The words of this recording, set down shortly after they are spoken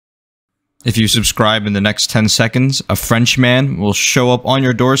If you subscribe in the next 10 seconds, a Frenchman will show up on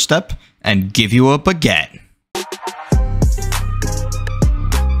your doorstep and give you a baguette.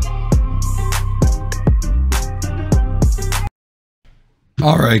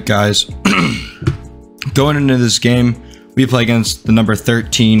 Alright guys, going into this game, we play against the number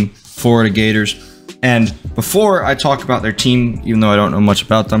 13 Florida Gators. And before I talk about their team, even though I don't know much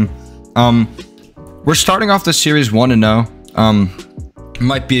about them, we're starting off the series 1-0.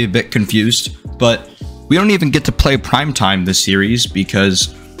 Might be a bit confused, but we don't even get to play primetime this series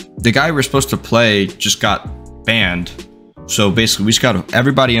because the guy we're supposed to play just got banned. So basically, we just got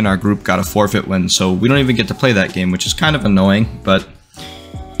everybody in our group got a forfeit win, so we don't even get to play that game, which is kind of annoying. But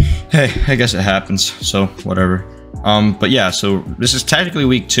hey, I guess it happens. So whatever. But yeah, so this is technically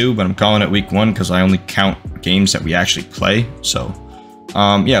week 2, but I'm calling it week 1 because I only count games that we actually play. So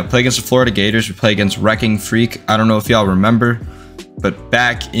yeah, play against the Florida Gators. We play against Wrecking Freak. I don't know if y'all remember, but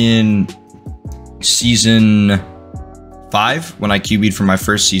back in season 5, when I QB'd for my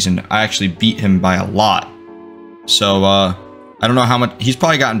first season, I actually beat him by a lot. So I don't know how much he's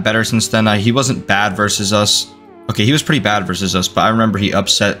probably gotten better since then. He wasn't bad versus us. Okay, he was pretty bad versus us, but I remember he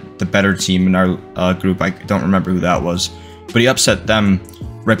upset the better team in our group. I don't remember who that was, but he upset them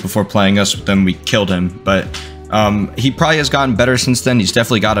right before playing us. Then we killed him. But he probably has gotten better since then. He's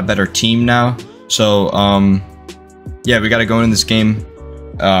definitely got a better team now. So yeah, we got to go in this game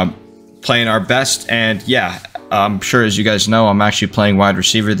playing our best. And yeah, I'm sure as you guys know, I'm actually playing wide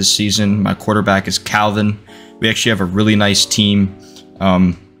receiver this season. My quarterback is Calvin. We actually have a really nice team.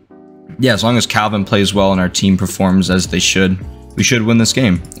 Yeah, as long as Calvin plays well and our team performs as they should, we should win this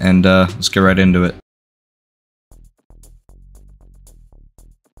game. And let's get right into it.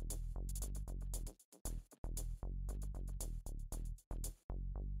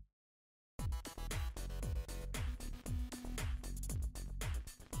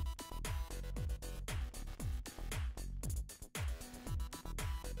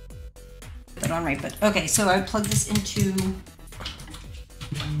 But on right, but okay, so I plug this into.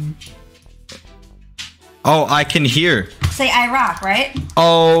 Oh, I can hear. Say I rock, right?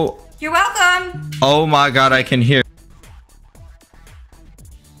 Oh. You're welcome. Oh my God, I can hear.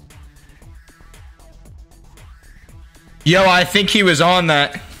 Yo, I think he was on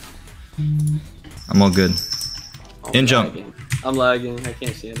that. I'm all good. In jump. I'm lagging. I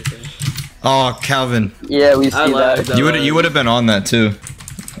can't see anything. Oh, Calvin. Yeah, we see that. You would have been on that too.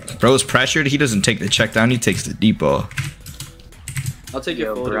 Bro's pressured. He doesn't take the check down. He takes the deep ball. I'll take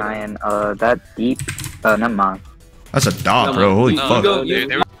your Yo, Brian, that deep, never mind. That's a dot, bro. Holy fuck.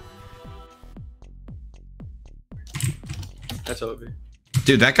 That's over.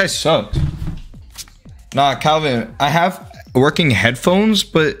 Dude, that guy sucked. Nah, Calvin, I have working headphones,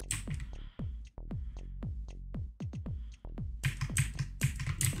 but...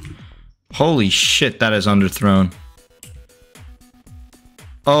 Holy shit, that is underthrown.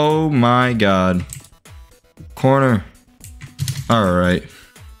 Oh my God. Corner. Alright.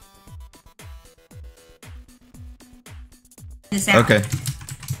 Okay.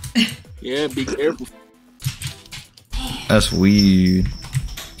 Yeah, be careful. That's weird.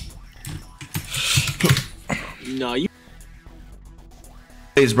 No, you.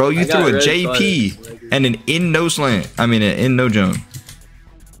 Bro, you threw a JP and an in no slant. I mean, an in no jump.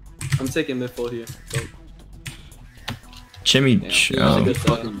 I'm taking mid full here. So. Jimmy. Yeah,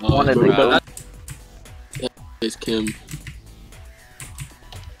 it's Kim.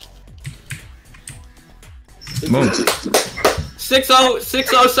 Boom.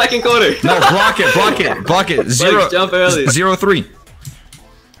 6-0 second quarter. No, block it. Jump early. 0-3.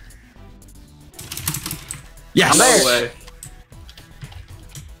 Yes. No way.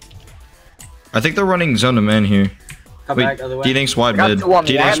 I think they're running zone to man here. Come Wait, back other way. D-Dink's wide mid.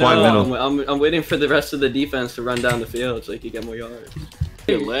 D-Dink's wide middle. I'm waiting for the rest of the defense to run down the field so you can get more yards.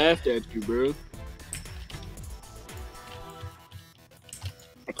 They laughed at you, bro.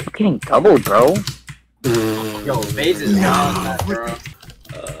 I keep getting doubled, bro. Yo, FaZe is on that, bro.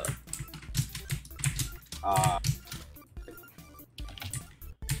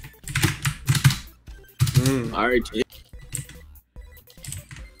 Alright,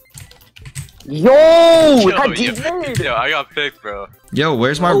 Yo, that deep mid. Yo, I got picked, bro. Yo,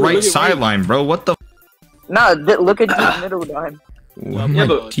 where's my right sideline, bro? What the? Nah, look at deep middle, Dime. Where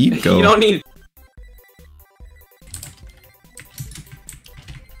my deep go? You don't need.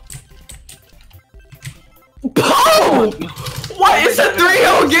 Boom! What is a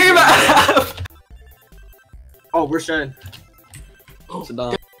 3-0 game at half? Oh, we're showing. It's a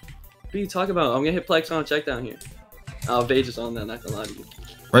dom. What are you talking about? I'm gonna hit Plex on a check down here. Oh, Vage is on that, not gonna lie to you.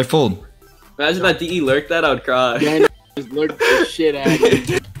 Right fold. Imagine that DE lurked that, I would cry. Yeah, just lurked the shit out of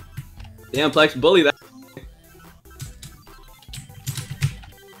you. Damn, Plex, bully that.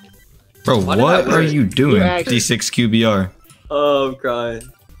 Bro, Why did what that are work? you doing? Yeah, actually- D6 QBR. Oh, I'm crying.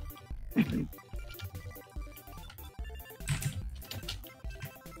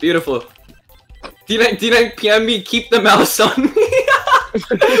 Beautiful. D9 PM me, keep the mouse on me.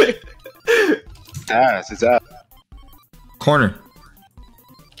 It's ass. Corner.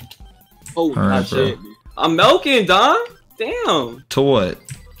 Oh, Alright, bro. shit. I'm milking, Don. Damn. To what?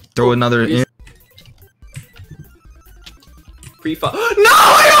 Throw another in. Pre-fire. No,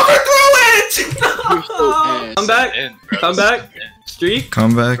 I overthrew You're so it! ass. Come back. In, bro. Come back. Streak.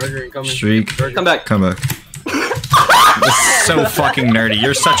 Come back. Burger incoming. Streak. Burger. Come back. Come back. This is so fucking nerdy.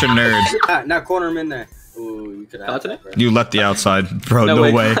 You're such a nerd. Now corner him in there. Ooh, you could have Continent? that, bro. You left the outside, bro. No,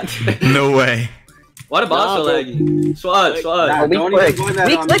 way. Continent. No way. Why the boss so Nah, laggy? Swat, Nah, swat. we don't click. even go that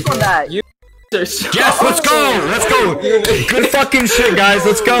We on click me, on bro. that. Yes, let's go. Let's go. Good fucking shit, guys.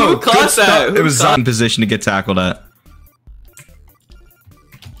 Let's go. Who caught Good stuff. that? Who It was caught- in position to get tackled at.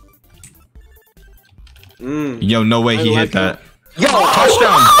 Yo, no way he hit that. Yo,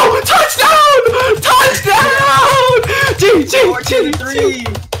 touchdown. Oh, touchdown! Touchdown! G.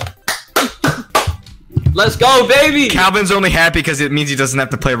 Let's go, baby! Calvin's only happy because it means he doesn't have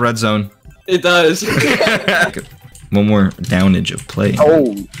to play red zone. It does. One more downage of play.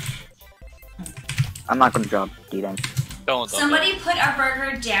 Oh. I'm not gonna drop D-Dang. Don't. Somebody put our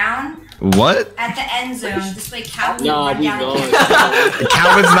burger down What? at the end zone. This way Calvin Nah, will run we down. gone.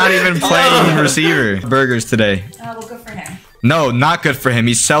 Calvin's not even playing receiver. Burgers today. Oh, well, good for him. No, not good for him.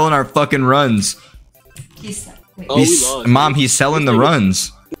 He's selling our fucking runs. He's wait. Oh, we He's, lost. Mom, he's selling the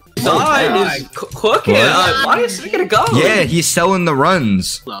runs. Side is cooking. What? Why is he gonna go? Yeah, he's selling the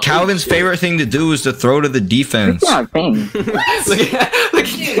runs. Calvin's favorite thing to do is to throw to the defense. It's not paying. Look at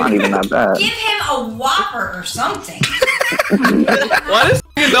It's not even that bad. Give him a Whopper or something. why does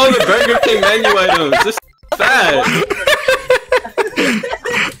he know the Burger King menu items? This is fat.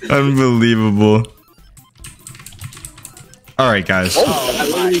 Unbelievable. Alright, guys. I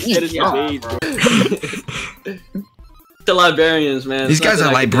literally said it in phase, bro. The librarians, man. These There's guys are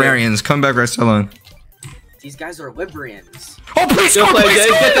nothing I can do. librarians. Come back, Restylon. These guys are librarians. Oh, please Go score, play, please Jay.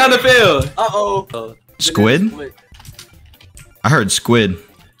 score! Get down the field. Uh-oh. Squid? Split. I heard squid.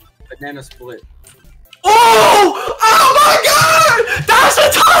 Banana split. Oh! Oh my God! That's a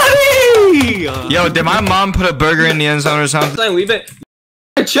tiny! Yo, did my mom put a burger in the end zone or something? Saying we've been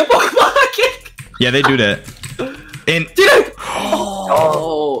chip on my kick. Yeah, they do that. And Did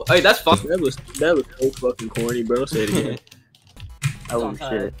Oh, hey, that's fun. That was so fucking corny, bro. Say it again. Oh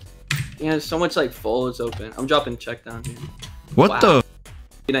shit. Yeah, there's so much like folds open. I'm dropping check down here. what Wow. the?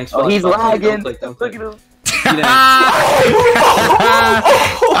 Thanks, Oh, he's lagging. Don't Look click. at him.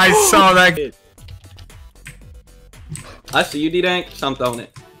 I saw that. I see you, D-Dank, so I'm throwing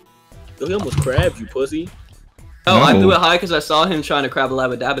it. Yo, he almost crabbed you, pussy. Oh, I No. threw it high because I saw him trying to crab a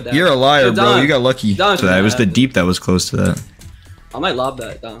lab dabba dab. You're a liar, Yo, bro. Don, You got lucky Don's to that. It was the mad. deep that was close to that. I might lob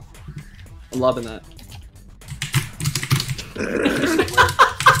that down. I'm lobbing that.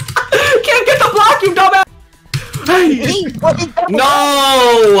 Can't get the block, you dumbass! Hey!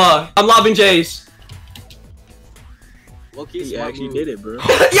 No! I'm lobbing Jace. Low-key He smart actually move. did it, bro.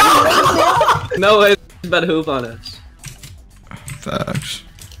 Yo! No way. He's about to hoop on us. Facts.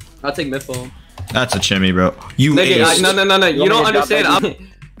 I'll take mid foam. That's a chimney, bro. You Nigga, aced. no. You don't want me to drop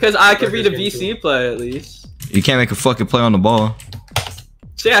understand. Because I can read a VC play at least. You can't make a fucking play on the ball.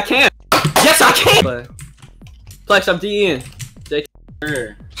 See, I can. Yes, I can. Play. Plex, I'm DEing.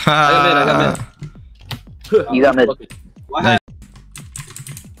 Sure. I got mid. You got mid. What Nice.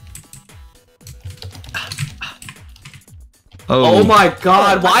 Oh my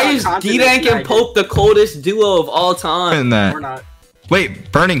God! Why is Confidence D-Dank and United. Pope the coldest duo of all time? In Or that. not.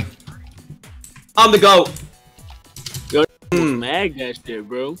 Wait, burning. I'm the GOAT. Mag that shit,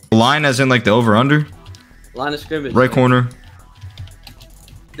 bro. Line as in like the over under. Line of scrimmage. Right corner.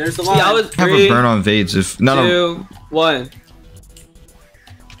 There's the See, line. I was Have a 3, burn on Vades if none of 2, 1.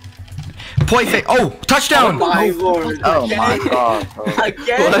 play fake. Oh, touchdown! My lord. Oh my god. Bro.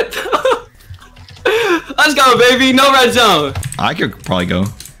 Again? What? Let's go, baby. No red zone. I could probably go.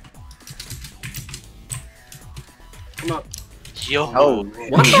 Come up. Yo. Oh.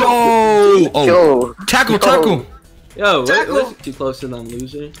 Yo! Oh, Yo. tackle, Yo. tackle. Yo, Tackle. what's too close to them,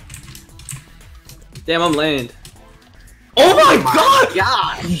 loser? Damn, I'm land. Oh my God!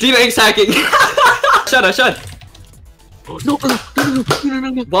 God. D-Dank's hacking. Shut. No.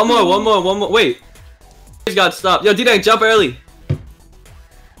 One more. Wait. He's got stopped. Yo, D-Dank, jump early.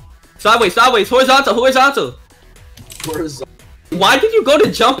 Sideways. Horizontal. Where's Why did you go to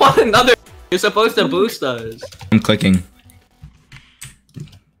jump on another? You're supposed to boost us. I'm clicking.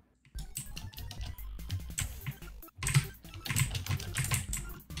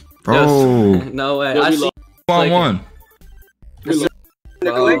 Bro. No way. Yo, I we see. One on one.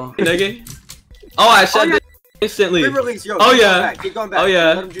 Bro. Nigga. Oh, I shot this instantly. Re-release, yo. Oh keep going yeah. back, keep going back. Oh Let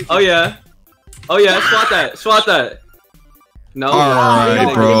yeah. him juke Oh you. yeah. Oh yeah. Swat that. Swat that. No. Alright,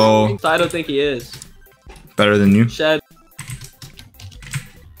 nigga. bro. So I don't think he is. Better than you. Shed.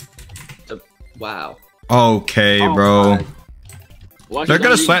 Wow. Okay, Oh, bro. my. Watch They're it, gonna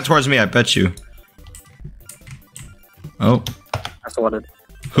Dominique. slant towards me, I bet you. Oh. I swatted.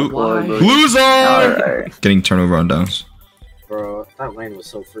 Who? Why? Loser! Alright. Getting turnover on downs. Bro, that lane was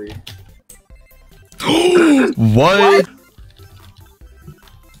so free. What?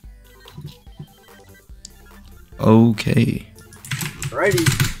 Okay. Alrighty.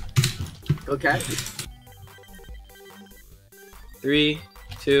 Go catch. 3,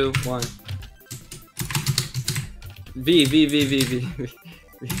 2, 1. V.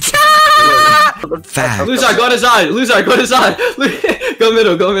 Fact. Loser, go on his eye. Loser, go on his eye. Go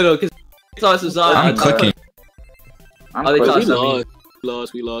middle. Cause toss his eye. I'm clicking. I'm Oh, they clicking. tossed We at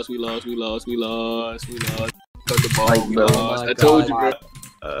me. lost. Cut the ball. Like, We bro. lost. Oh I my told you, God.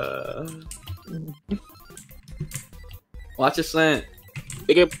 bro. Watch it slant.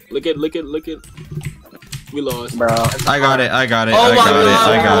 Look at. We lost. Bro. I got it. I got it. Oh I my got it. God,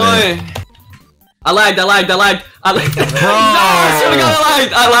 I got it. boy. I lagged. No, I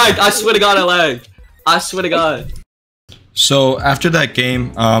swear to God, I lagged. I swear to God. So after that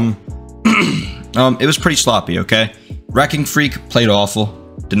game, it was pretty sloppy. Okay, Wrecking Freak played awful.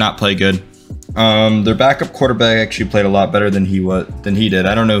 Did not play good. Their backup quarterback actually played a lot better than he did.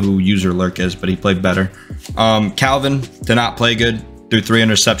 I don't know who user Lurk is, but he played better. Calvin did not play good. Threw 3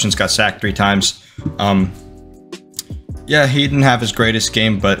 interceptions, got sacked 3 times. Yeah, he didn't have his greatest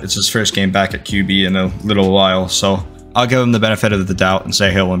game, but it's his first game back at QB in a little while, so I'll give him the benefit of the doubt and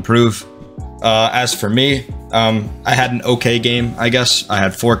say he'll improve. As for me, I had an okay game, I guess. I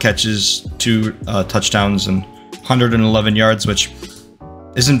had 4 catches, 2 touchdowns, and 111 yards, which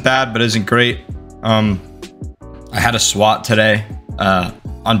isn't bad, but isn't great. I had a SWAT today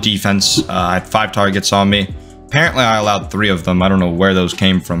on defense. I had 5 targets on me. Apparently, I allowed 3 of them. I don't know where those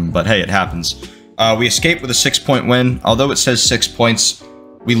came from, but hey, it happens. We escaped with a 6-point win. Although it says 6 points,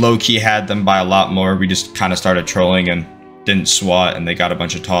 we low-key had them by a lot more. We just kind of started trolling and didn't SWAT, and they got a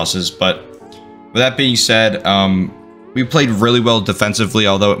bunch of tosses. But with that being said, we played really well defensively,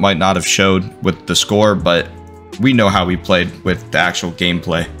 although it might not have showed with the score, but we know how we played with the actual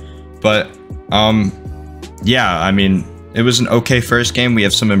gameplay. But yeah, I mean, it was an okay first game. We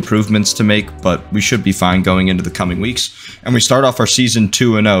have some improvements to make, but we should be fine going into the coming weeks. And we start off our season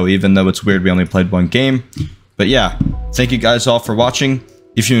 2-0, even though it's weird we only played 1 game. But yeah, thank you guys all for watching.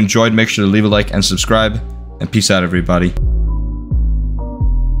 If you enjoyed, make sure to leave a like and subscribe. And peace out, everybody.